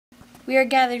We are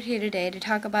gathered here today to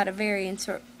talk about a very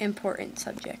important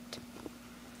subject.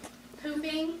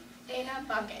 Pooping in a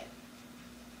bucket.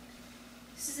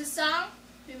 This is a song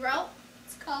we wrote.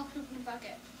 It's called Poop in a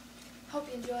Bucket. Hope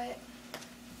you enjoy it.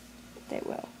 They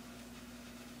will.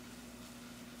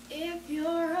 If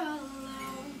you're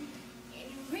alone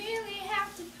and you really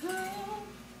have to poop,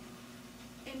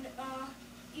 and all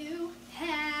you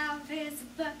have is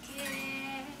a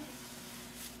bucket,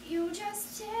 you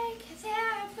just take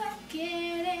that bucket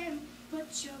and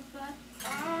put your butt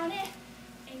on it,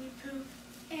 and you poop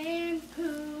and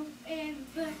poop in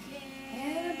a bucket.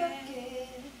 In a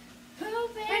bucket.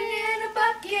 Pooping in a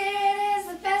bucket is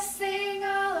the best thing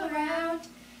all around.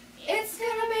 It's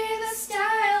gonna be the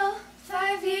style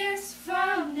 5 years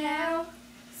from now.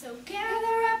 So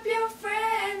gather up your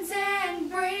friends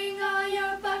and bring all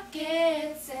your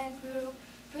buckets and poop,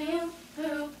 poop,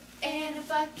 poop in a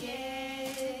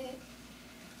bucket.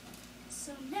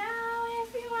 So now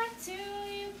if you want to,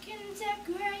 you can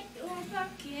decorate your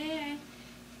bucket,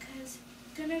 'cause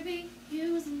you're gonna be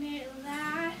using it a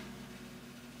lot.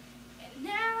 And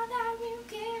now that we've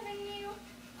given you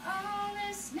all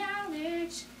this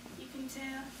knowledge, you can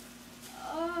tell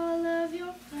all of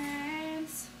your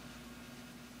friends,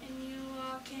 and you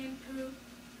all can poop,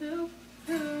 poop,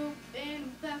 poop in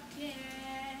a bucket.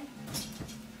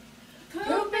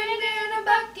 Pooping in a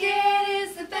bucket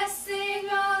is the best thing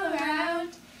all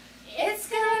around. It's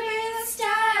gonna be the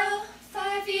style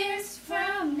 5 years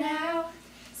from now.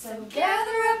 So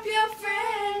gather up your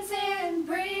friends and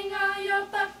bring all your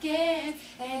buckets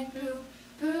and poop,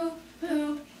 poop,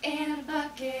 poop in a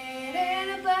bucket, in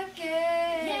a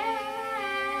bucket. Yeah.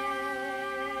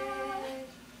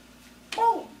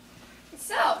 Boom.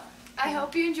 So, I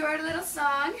hope you enjoyed a little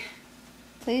song.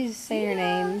 Please say your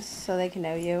names so they can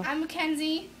know you. I'm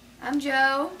Mackenzie. I'm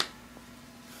Joe.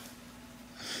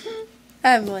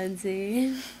 I'm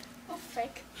Lindsay. Oh,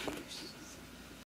 fake.